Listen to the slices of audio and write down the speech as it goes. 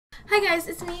Hi guys,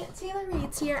 it's me, Taylor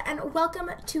Reeds here, and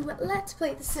welcome to Let's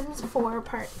Play The Sims 4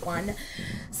 Part 1.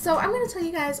 So I'm going to tell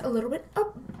you guys a little bit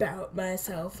about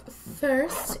myself.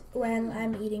 First, when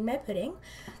I'm eating my pudding,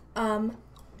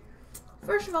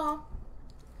 first of all,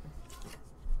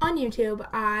 on YouTube,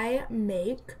 I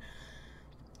make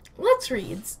Let's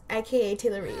Reads, aka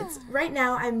Taylor Reads. Right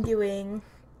now, I'm doing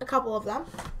a couple of them.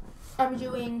 I'm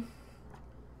doing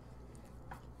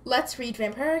Let's Read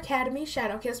Vampire Academy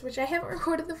Shadow Kiss, which I haven't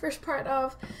recorded the first part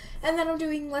of. And then I'm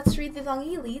doing Let's Read The Young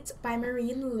Elite by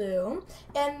Marie and Lou.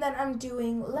 And then I'm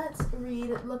doing Let's Read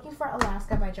Looking for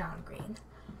Alaska by John Green.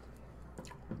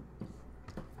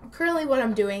 Currently what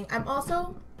I'm doing, I'm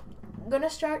also going to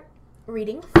start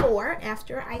reading 4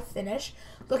 after I finish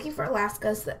Looking for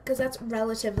Alaska, because that's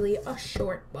relatively a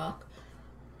short book.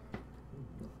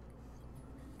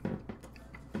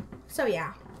 So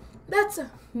yeah. That's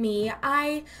me.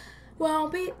 I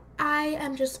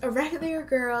am just a regular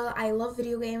girl. I love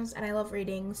video games and I love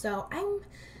reading, so I'm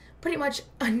pretty much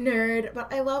a nerd,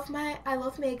 but I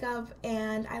love makeup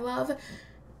and I love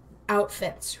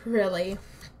outfits, really.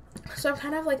 So I'm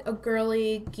kind of like a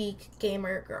girly, geek,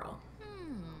 gamer girl.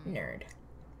 Nerd.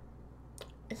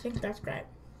 I think that's great.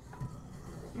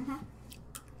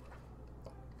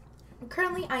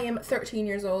 Currently, I am 13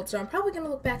 years old, so I'm probably going to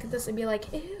look back at this and be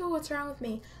like, ew, what's wrong with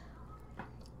me?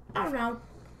 I don't know.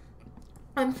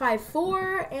 I'm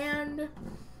 5'4", and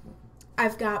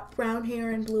I've got brown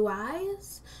hair and blue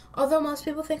eyes. Although most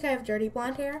people think I have dirty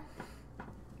blonde hair.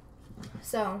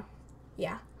 So,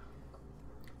 yeah.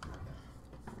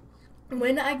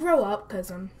 When I grow up,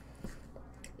 because I'm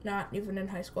not even in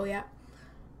high school yet,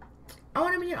 I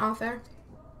want to be an author.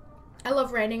 I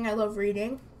love writing. I love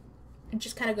reading. It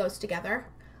just kind of goes together.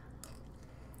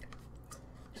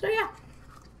 So, yeah.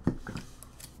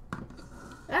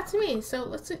 That's me. So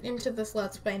let's get into this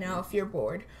Let's Play now if you're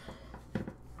bored.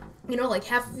 You know, like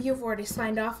half of you have already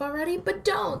signed off already, but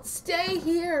don't! Stay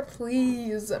here,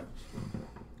 please!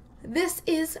 This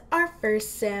is our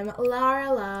first sim,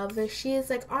 Lara Love. She is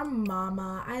like our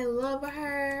mama. I love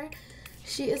her.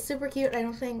 She is super cute, I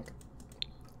don't think.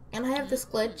 And I have this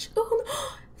glitch. Oh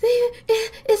no!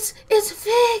 It's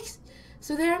fixed!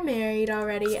 So they're married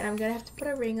already, and I'm gonna have to put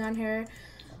a ring on her.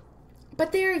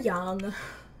 But they're young,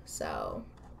 so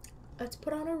let's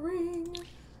put on a ring.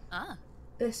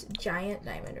 This giant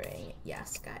diamond ring.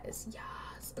 Yes, guys.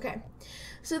 Yes. Okay.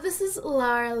 So this is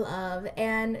Lara Love,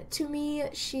 and to me,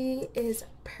 she is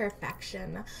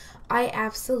perfection. I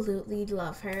absolutely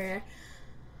love her.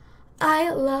 I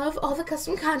love all the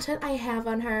custom content I have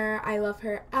on her. I love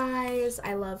her eyes.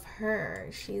 I love her.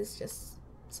 She's just...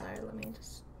 Sorry, let me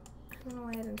just... I don't know why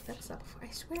I didn't fix that before.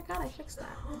 I swear to God, I fixed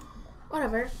that.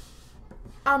 Whatever.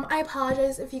 I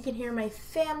apologize if you can hear my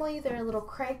family. They're a little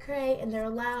cray-cray and they're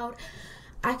loud.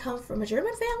 I come from a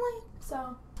German family,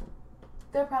 so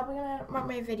they're probably going to interrupt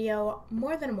my video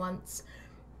more than once.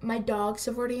 My dogs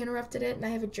have already interrupted it, and I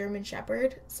have a German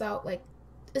Shepherd, so, like,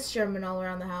 it's German all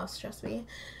around the house, trust me.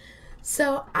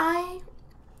 So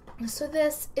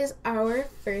this is our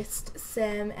first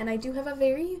sim, and I do have a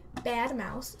very bad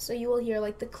mouse, so you will hear,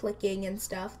 like, the clicking and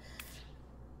stuff.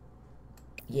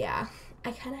 Yeah.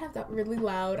 I kind of have that really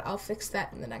loud. I'll fix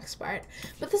that in the next part.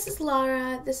 But this is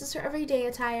Lara. This is her everyday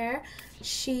attire.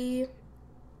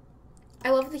 I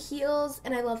love the heels,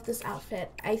 and I love this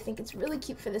outfit. I think it's really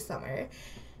cute for the summer.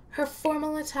 Her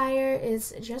formal attire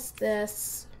is just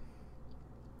this.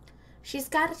 She's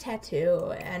got a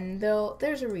tattoo, and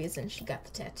there's a reason she got the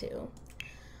tattoo.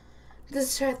 This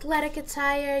is her athletic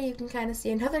attire. You can kind of see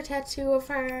another tattoo of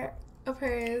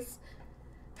hers.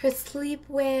 Her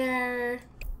sleepwear.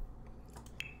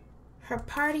 Her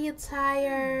party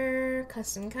attire,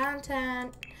 custom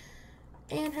content,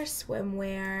 and her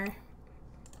swimwear.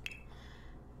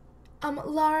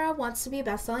 Lara wants to be a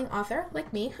best-selling author,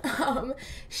 like me.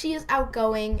 She is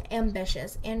outgoing,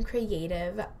 ambitious, and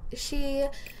creative.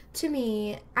 To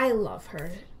me, I love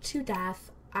her to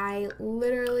death. I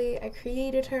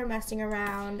created her messing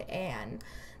around, and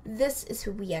this is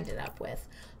who we ended up with.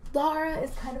 Lara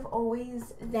is kind of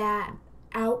always that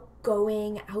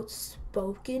outgoing,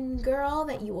 outspoken girl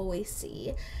that you always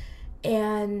see,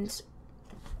 and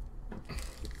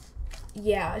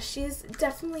yeah, she's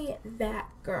definitely that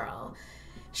girl.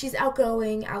 She's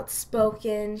outgoing,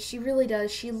 outspoken. She really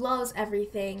does. She loves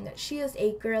everything. She is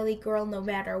a girly girl no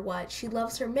matter what. She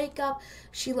loves her makeup.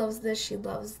 She loves this. She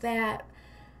loves that.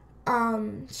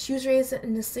 She was raised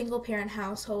in a single-parent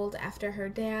household after her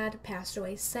dad passed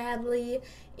away sadly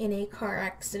in a car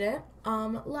accident.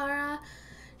 Lara,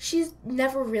 she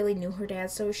never really knew her dad,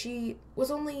 so she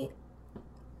was only,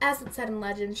 as it said in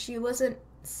legend, she wasn't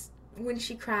when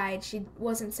she cried, she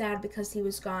wasn't sad because he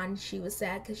was gone. She was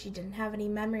sad because she didn't have any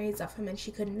memories of him and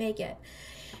she couldn't make it.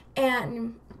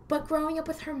 But growing up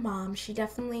with her mom, she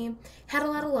definitely had a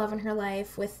lot of love in her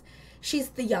life. She's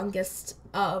the youngest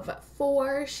of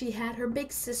 4. She had her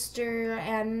big sister,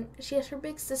 and she has her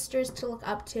big sisters to look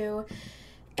up to.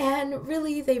 And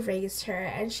really, they raised her,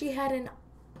 and she had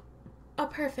a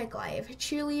perfect life.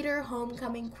 Cheerleader,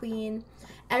 homecoming queen,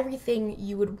 everything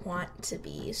you would want to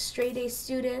be. Straight A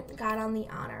student, got on the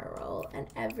honor roll, and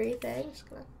everything.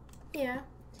 Yeah.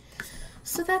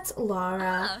 So that's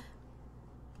Laura.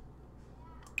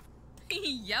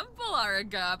 Yumbalara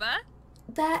Gaba.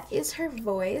 That is her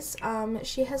voice.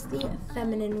 She has the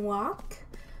feminine walk,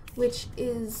 which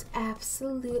is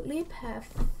absolutely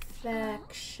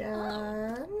perfection.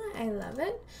 I love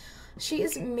it. She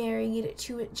is married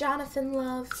to Jonathan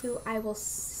Love, who I will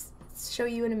show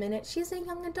you in a minute. She's a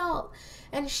young adult,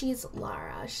 and she's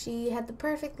Laura. She had the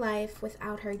perfect life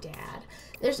without her dad.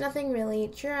 There's nothing really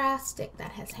drastic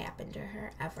that has happened to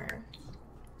her ever.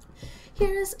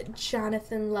 Here's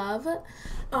Jonathan Love.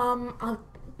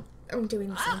 I'm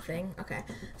doing something. Okay.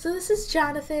 So this is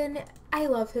Jonathan. I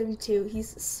love him too.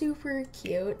 He's super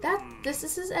cute. This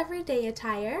is his everyday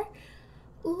attire.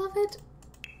 Love it.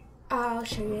 I'll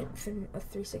show you it from a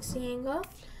 360 angle.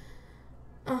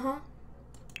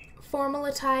 Formal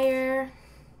attire.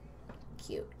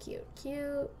 Cute, cute,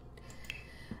 cute.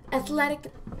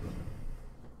 Athletic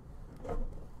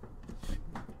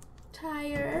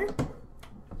attire.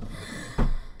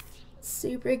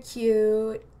 Super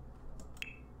cute.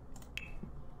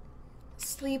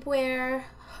 Sleepwear.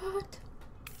 Hot.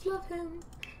 Love him.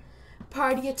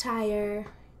 Party attire.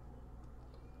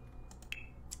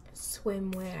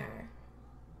 Swimwear.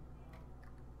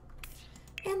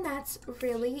 And that's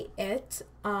really it.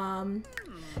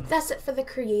 That's it for the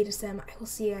creative sim. I will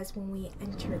see you guys when we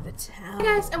enter the town. Hey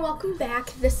guys, and welcome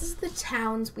back. This is the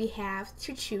towns we have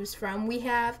to choose from. We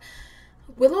have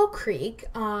Willow Creek.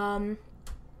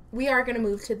 We are going to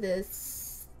move to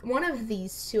one of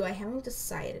these two. I haven't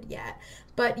decided yet,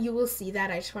 but you will see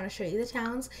that. I just want to show you the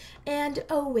towns. And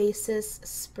Oasis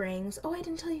Springs. Oh, I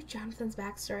didn't tell you Jonathan's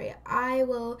backstory. I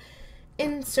will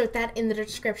insert that in the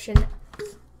description.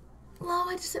 Oh,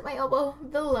 I just hit my elbow.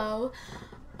 Below.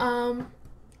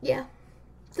 Yeah.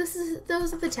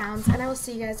 Those are the towns, and I will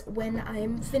see you guys when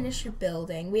I'm finished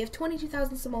building. We have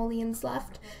 22,000 simoleons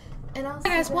left. And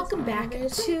Hey guys, welcome back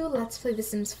to Let's Play The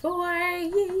Sims 4.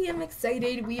 Yay, I'm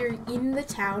excited. We are in the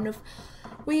town of...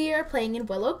 We are playing in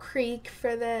Willow Creek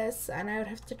for this, and I would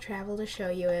have to travel to show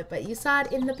you it, but you saw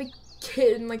it in the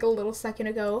beginning like a little second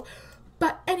ago.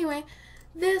 But anyway,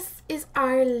 this is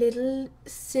our little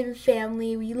Sim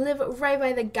family. We live right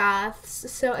by the Goths,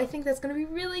 so I think that's going to be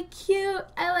really cute.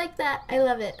 I like that. I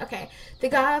love it. Okay, the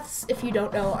Goths, if you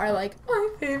don't know, are like my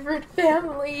favorite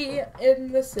family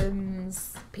in The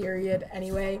Sims, period.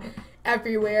 Anyway,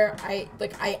 everywhere. I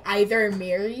either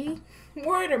marry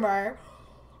Mortimer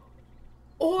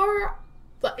or...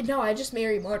 No, I just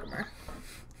marry Mortimer.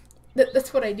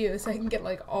 That's what I do, so I can get,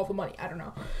 like, all the money. I don't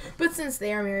know. But since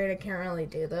they are married, I can't really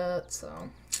do that, so...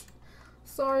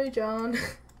 Sorry, John.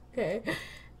 Okay.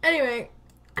 Anyway,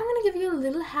 I'm gonna give you a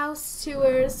little house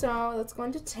tour, so let's go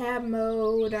into tab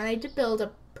mode. I need to build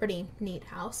a pretty neat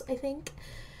house, I think.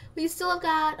 We still have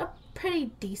got a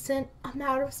pretty decent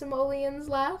amount of simoleons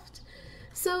left.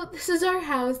 So this is our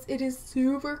house. It is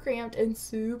super cramped and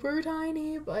super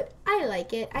tiny, but I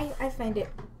like it. I find it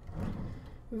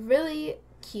really...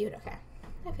 cute. Okay.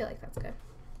 I feel like that's good.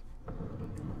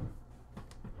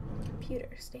 Computer,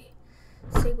 stay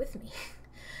with me.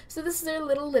 So this is their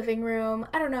little living room.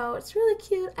 I don't know. It's really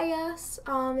cute, I guess.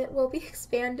 It will be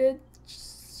expanded,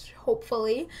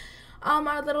 hopefully.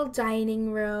 Our little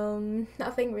dining room.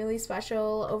 Nothing really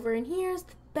special. Over in here is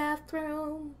the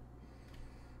bathroom.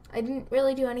 I didn't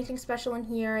really do anything special in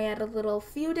here. I had a little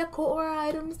few decor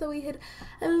items that we had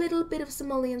a little bit of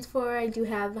simoleons for. I do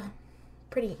have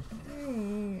pretty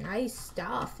nice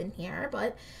stuff in here,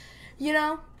 but you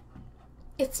know,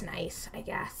 it's nice, I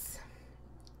guess.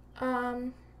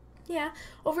 Yeah,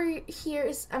 over here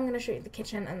is, I'm gonna show you the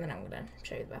kitchen and then I'm gonna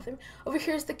show you the bathroom. Over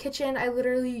here is the kitchen. I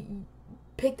literally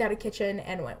picked out a kitchen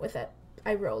and went with it.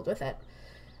 I rolled with it.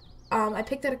 I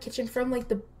picked out a kitchen from like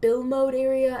the bill mode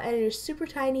area, and it is super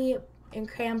tiny and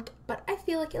cramped, but I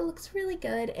feel like it looks really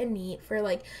good and neat for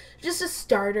like just a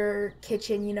starter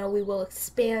kitchen. You know, we will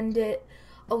expand it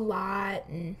a lot,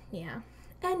 and yeah.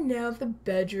 And now the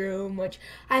bedroom, which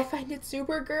I find it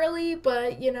super girly,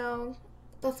 but you know,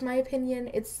 that's my opinion.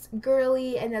 It's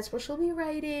girly, and that's what she'll be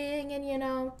writing, and you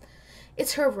know,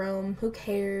 it's her room. Who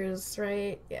cares,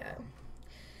 right? Yeah.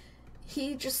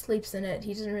 he just sleeps in it.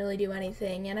 He doesn't really do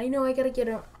anything. And I know I gotta get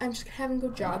him. I'm just gonna have him go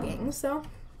jogging. So,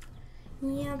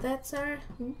 yeah, that's our.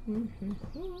 There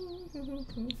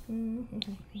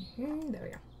we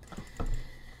go.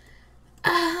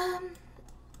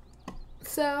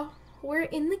 So we're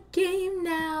in the game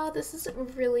now. This is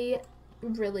really,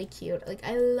 really cute. Like,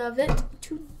 I love it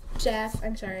to death.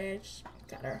 I'm sorry, I just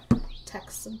gotta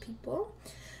text some people.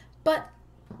 But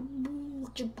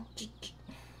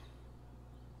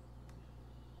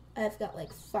I've got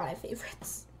like 5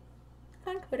 favorites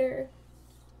on Twitter.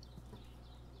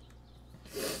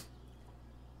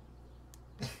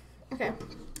 Okay,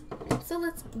 so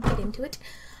let's get into it.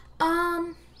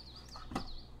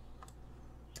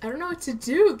 I don't know what to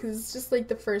do because it's just like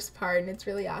the first part and it's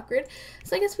really awkward.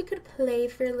 So I guess we could play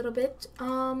for a little bit.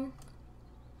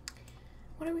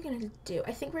 What are we gonna do?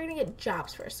 I think we're gonna get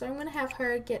jobs first. So I'm gonna have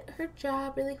her get her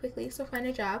job really quickly. So find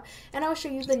a job, and I'll show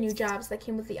you the new jobs that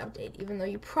came with the update, even though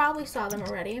you probably saw them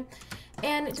already.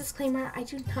 And disclaimer: I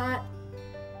do not.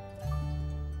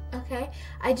 Okay,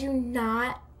 I do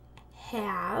not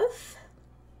have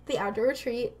the outdoor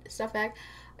retreat stuff back.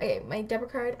 Okay, my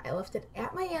debit card, I left it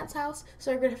at my aunt's house,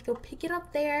 so I'm gonna have to go pick it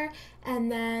up there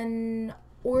and then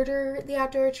order the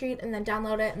outdoor retreat and then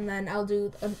download it, and then I'll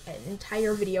do an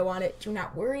entire video on it. Do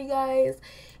not worry, guys.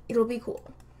 It'll be cool.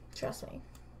 Trust me.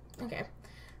 Okay,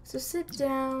 so sit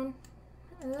down.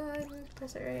 I didn't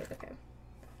press it right. Okay.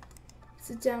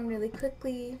 Sit down really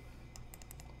quickly.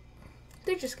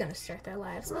 They're just gonna start their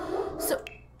lives. So,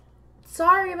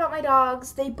 sorry about my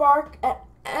dogs. They bark at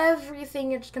everything.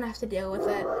 You're just gonna have to deal with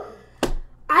it.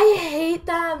 I hate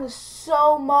them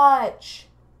so much.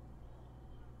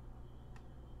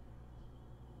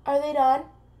 Are they done?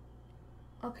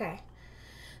 Okay.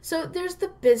 So there's the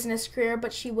business career,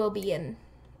 but she will be in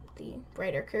the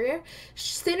writer career.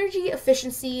 Synergy,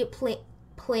 efficiency,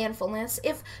 planfulness.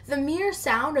 If the mere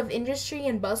sound of industry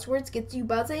and buzzwords gets you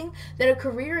buzzing, then a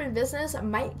career in business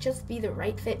might just be the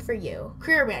right fit for you.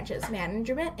 Career branches: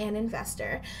 management and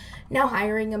investor. Now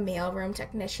hiring a mailroom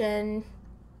technician.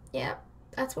 Yeah,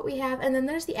 that's what we have. And then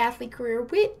there's the athlete career,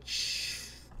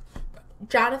 which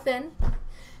Jonathan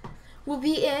will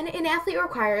be in. An athlete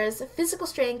requires physical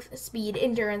strength, speed,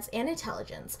 endurance, and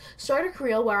intelligence. Start a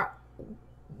career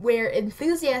where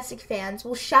enthusiastic fans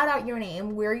will shout out your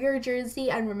name, wear your jersey,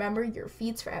 and remember your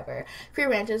feats forever. Career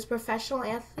branches: professional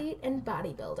athlete and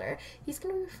bodybuilder. He's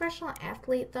going to be a professional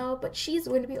athlete, though, but she's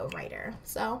going to be a writer.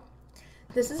 So,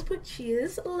 this is what she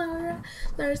is, Laura.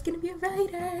 Laura's going to be a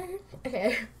writer.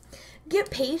 Okay.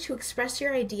 Get paid to express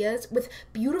your ideas with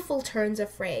beautiful turns of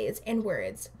phrase and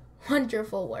words.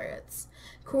 Wonderful words.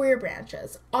 Career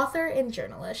branches: author and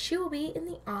journalist. She will be in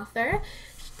the author.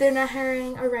 They're not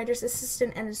hiring a writer's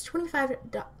assistant, and it's 25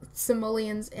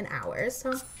 simoleons an hour.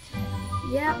 So,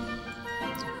 yeah,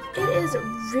 it is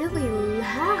really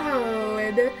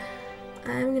loud.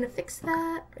 I'm gonna fix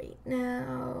that right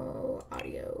now.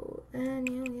 Audio, and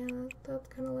yeah, that's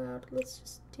kind of loud. Let's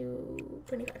just do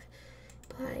 25.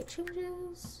 Apply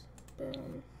changes.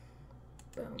 Boom,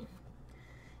 boom.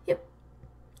 Yep.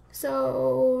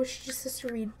 So she just has to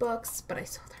read books, but I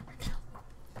sold her original.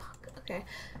 Okay,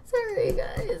 sorry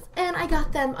guys. And I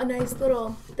got them a nice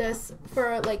little this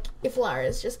for like if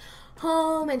Laura's just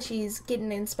home and she's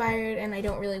getting inspired and I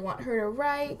don't really want her to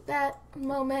write that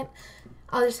moment,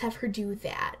 I'll just have her do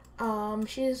that.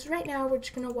 She's right now we're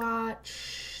just gonna watch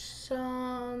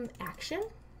some action.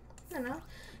 I don't know.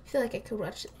 I feel like I could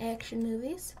watch action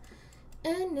movies.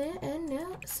 And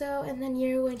then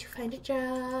you're going to find a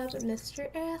job, Mr.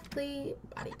 Athlete,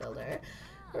 bodybuilder.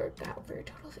 Work out for a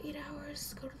total of 8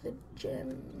 hours. Go to the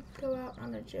gym. Go out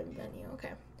on a gym venue.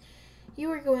 Okay. You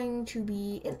are going to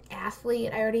be an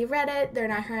athlete. I already read it. They're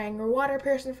not hiring a water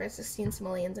person for 16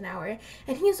 simoleons an hour.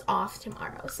 And he's off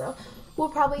tomorrow. So we'll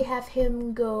probably have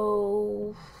him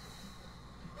go.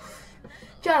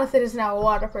 Jonathan is now a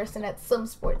water person at some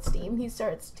sports team. He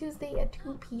starts Tuesday at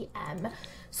 2 p.m.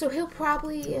 So he'll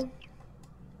probably.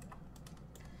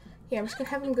 Yeah, I'm just gonna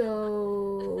have him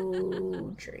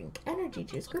go drink energy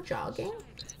juice. Go jogging.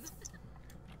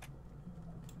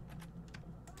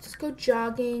 Just go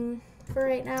jogging for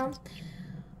right now.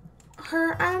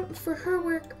 For her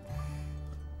work,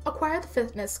 acquire the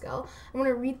fitness skill. I'm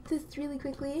gonna read this really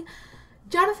quickly.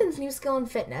 Jonathan's new skill in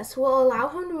fitness will allow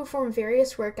him to perform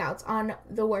various workouts on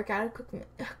the workout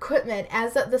equipment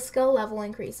as the skill level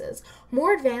increases.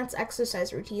 More advanced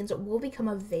exercise routines will become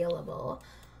available.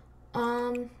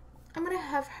 I'm going to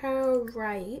have her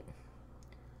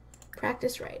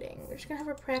practice writing. We're just going to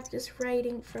have her practice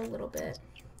writing for a little bit.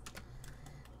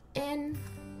 And,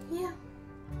 yeah.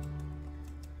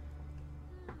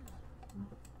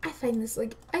 I find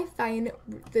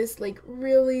this like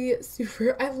really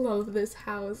super, I love this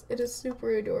house. It is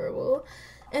super adorable.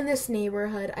 And this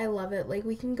neighborhood, I love it. Like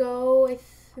we can go,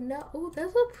 oh,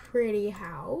 that's a pretty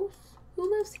house. Who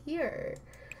lives here?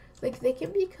 Like they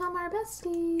can become our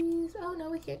besties. Oh no,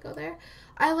 we can't go there.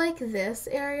 I like this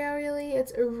area really.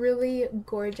 It's really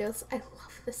gorgeous. I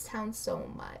love this town so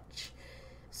much.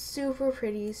 Super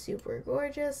pretty, super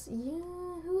gorgeous.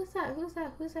 Yeah, who's that? Who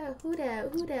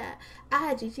that?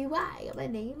 IGGY, my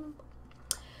name.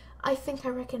 I think I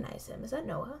recognize him. Is that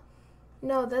Noah?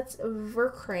 No, that's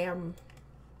Verkram.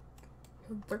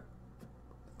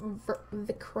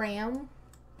 Vikram.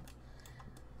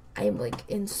 I'm like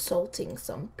insulting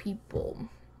some people.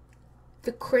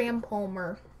 Vikram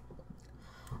Palmer.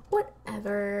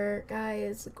 Whatever,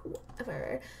 guys.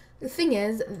 Whatever. The thing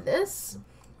is, this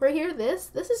right here,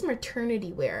 this is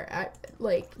maternity wear.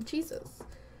 Like, Jesus.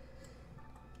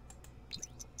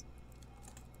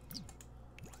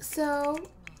 So,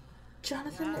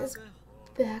 Jonathan is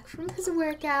back from his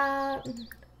workout.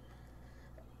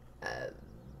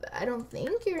 I don't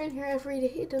think you're in here every day.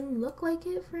 It didn't look like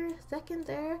it for a second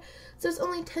there. So it's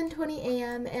only 10:20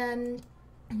 a.m. and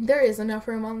there is enough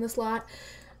room on this lot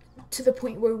to the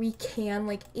point where we can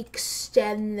like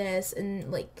extend this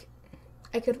and like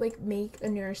I could like make a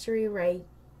nursery right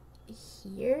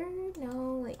here.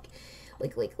 No,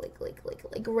 like right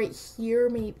here,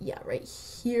 maybe. Yeah, right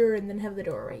here, and then have the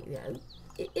door right there.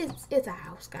 It's a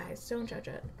house, guys. Don't judge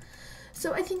it.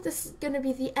 So I think this is gonna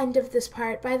be the end of this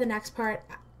part. By the next part,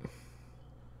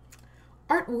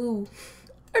 art woo.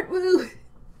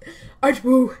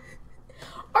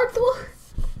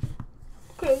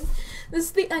 Okay, this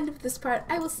is the end of this part.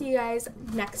 I will see you guys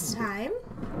next time.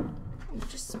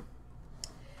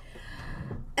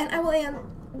 And I will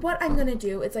what I'm gonna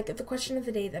do is like the question of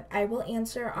the day that I will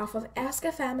answer off of Ask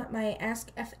FM. My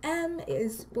Ask FM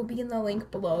will be in the link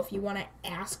below if you want to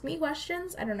ask me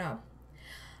questions. I don't know.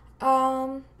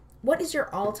 What is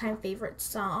your all-time favorite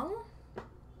song?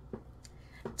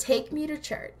 Take Me to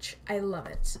Church. I love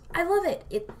it.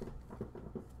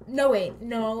 No, wait.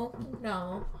 No.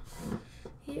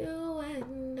 You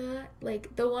and I.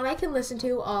 Like, the one I can listen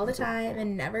to all the time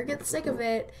and never get sick of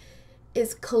it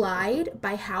is Collide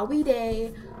by Howie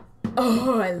Day.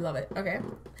 Oh, I love it. Okay.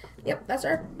 Yep, that's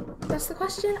the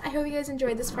question. I hope you guys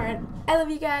enjoyed this part. I love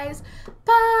you guys.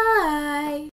 Bye!